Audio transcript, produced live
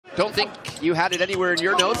Don't think you had it anywhere in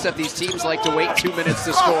your notes that these teams like to wait 2 minutes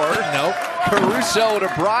to score. Nope. Caruso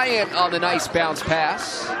to Bryant on the nice bounce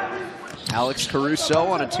pass. Alex Caruso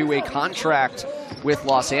on a two-way contract with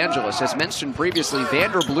Los Angeles. As mentioned previously,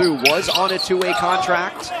 Vanderblue was on a two-way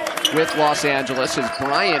contract with Los Angeles as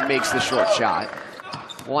Bryant makes the short shot.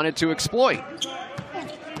 Wanted to exploit.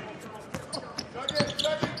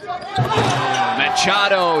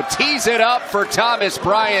 Machado tees it up for Thomas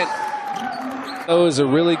Bryant. That was a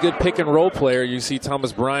really good pick and roll player. You see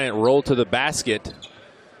Thomas Bryant roll to the basket.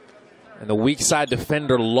 And the weak side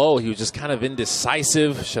defender low. He was just kind of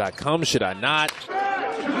indecisive. Should I come? Should I not?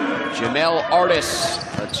 Jamel Artis,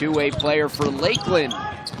 a two-way player for Lakeland.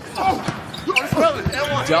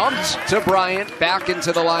 Dumped to Bryant, back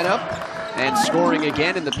into the lineup, and scoring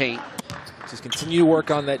again in the paint. Just continue to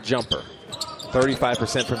work on that jumper.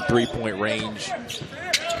 35% from three-point range.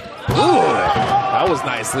 Ooh, that was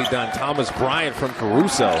nicely done. Thomas Bryant from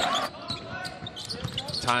Caruso.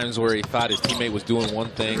 Times where he thought his teammate was doing one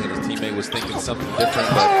thing and his teammate was thinking something different.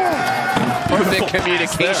 But perfect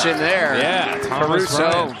communication there. Yeah, Thomas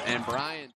Caruso Bryant. and Bryant.